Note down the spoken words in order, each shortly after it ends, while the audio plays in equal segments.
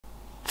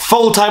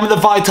Full time at the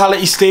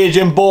Vitality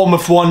Stadium,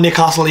 Bournemouth 1,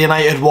 Newcastle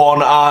United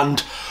 1,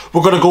 and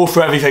we're going to go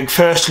through everything.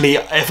 Firstly,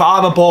 if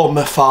I'm a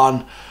Bournemouth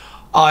fan,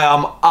 I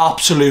am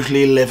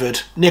absolutely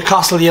livid.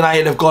 Newcastle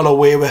United have gone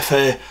away with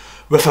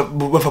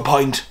a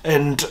point,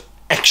 and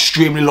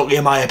extremely lucky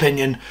in my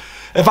opinion.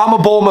 If I'm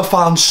a Bournemouth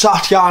fan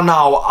sat here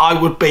now, I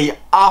would be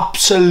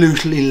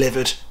absolutely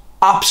livid.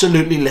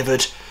 Absolutely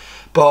livid.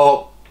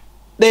 But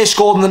they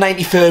scored in the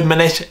 93rd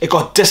minute. It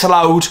got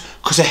disallowed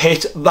because it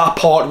hit that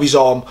part of his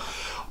arm.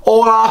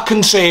 All I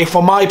can say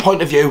from my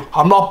point of view,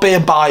 I'm not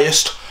being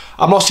biased.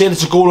 I'm not saying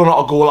it's a goal or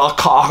not a goal.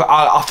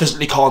 I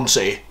physically can't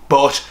say.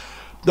 But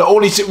the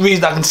only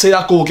reason I can say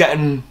that goal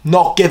getting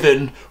not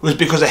given was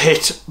because it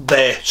hit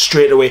there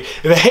straight away.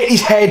 If it hit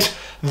his head,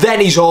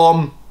 then his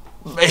arm,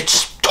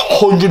 it's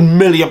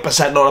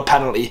 100,000,000% not a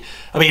penalty.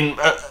 I mean,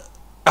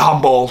 a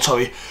handball,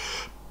 sorry.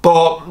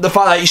 But the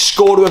fact that he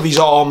scored with his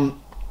arm,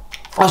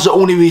 that's the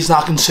only reason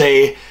I can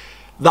say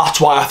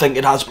that's why I think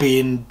it has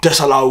been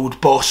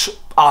disallowed. But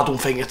I don't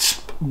think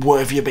it's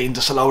worthy of being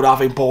disallowed. I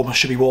think Bournemouth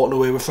should be walking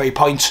away with 3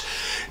 points.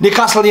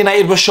 Newcastle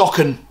United was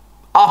shocking.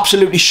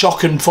 Absolutely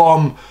shocking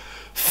from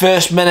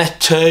first minute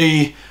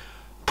to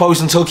probably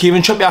until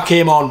Kieran Trippier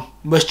came on,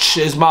 which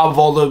is mad with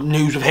all the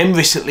news with him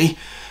recently.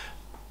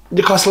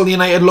 Newcastle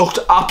United looked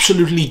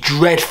absolutely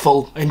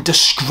dreadful and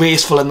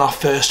disgraceful in that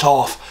first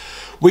half.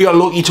 We are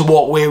lucky to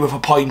walk away with a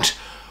point.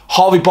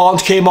 Harvey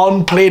Barnes came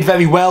on, played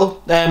very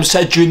well.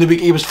 Said during the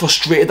week he was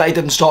frustrated that he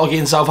didn't start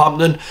against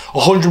Southampton.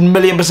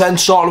 100,000,000%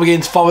 starting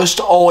against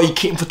Forest, or he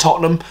keeping for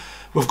Tottenham.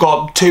 We've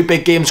got 2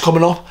 big games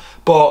coming up,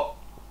 but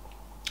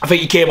I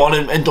think he came on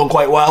and done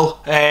quite well.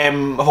 I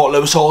thought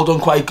Lewis Hall done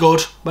quite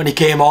good when he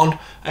came on.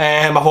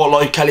 I thought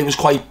Lloyd Kelly was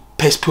quite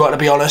piss poor, to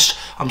be honest.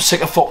 I'm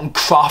sick of fucking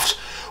Kraft.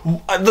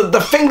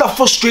 The thing that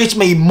frustrates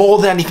me more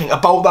than anything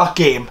about that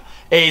game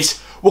is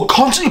we're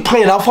constantly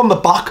playing out from the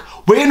back.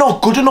 We're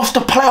not good enough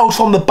to play out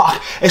from the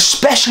back,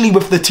 especially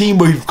with the team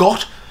we've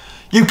got.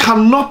 You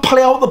cannot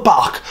play out the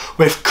back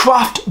with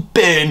Kraft,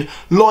 Byrne,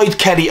 Lloyd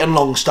Kelly and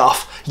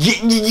Longstaff.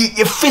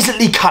 You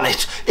physically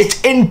can't.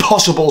 It's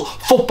impossible.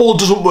 Football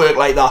doesn't work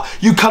like that.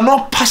 You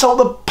cannot pass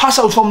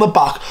out from the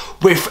back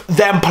with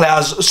them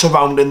players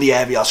surrounding the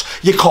areas.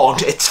 You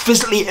can't. It's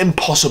physically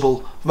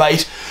impossible,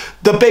 right?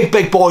 The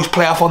big boys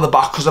play out from the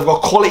back because they've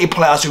got quality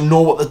players who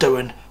know what they're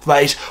doing,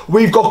 right?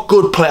 We've got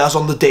good players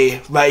on the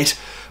day, right?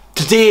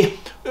 Today,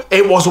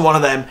 it wasn't one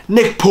of them.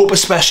 Nick Pope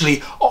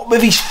especially,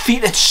 with his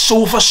feet, it's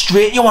so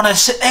frustrating. You want to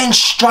sit there and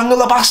strangle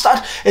the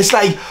bastard. It's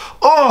like,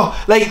 oh,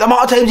 like the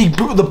amount of times he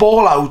booted the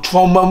ball out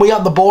from when we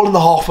had the ball in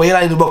the halfway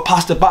line and we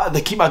passed it back to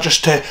the keeper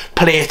just to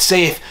play it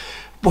safe.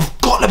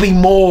 We've got to be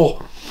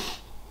more.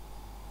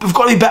 We've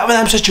got to be better in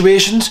them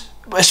situations,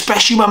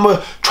 especially when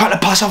we're trying to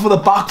pass off of the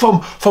back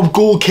from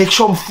goal kicks,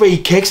 from free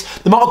kicks.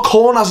 The amount of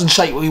corners and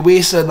shite we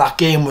wasted in that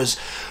game was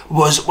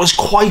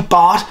quite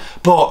bad.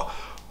 But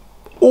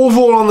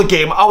overall on the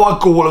game, our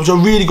goal, it was a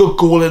really good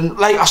goal, and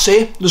like I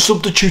say, the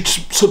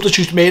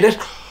substitutes made it.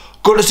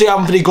 Good to see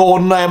Anthony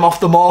Gordon off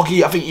the mark.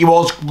 I think he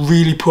was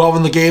really poor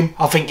in the game.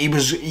 I think he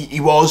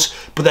was,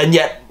 but then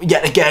yet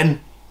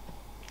again,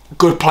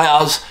 good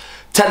players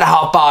tend to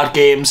have bad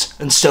games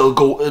and still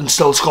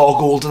score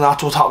goals, and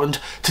that's what happened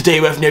today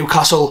with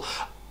Newcastle.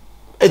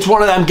 It's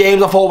one of them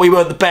games. I thought we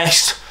weren't the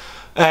best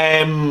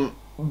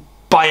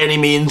by any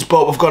means,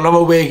 but we've got another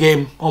away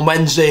game on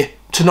Wednesday.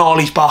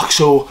 Tonali's back,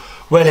 so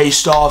will he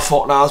start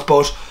Fortnite?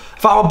 But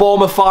if I'm a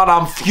Bournemouth fan,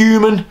 I'm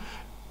fuming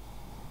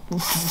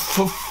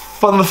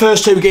from the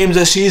first 2 games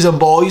of the season,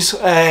 boys.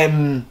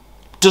 Doesn't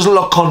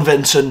look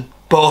convincing,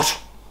 but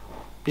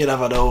you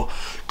never know.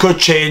 Could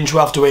change.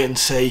 We'll have to wait and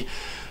see.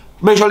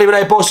 Make sure to leave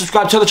a like,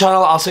 subscribe to the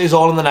channel. I'll see you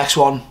all in the next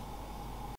one.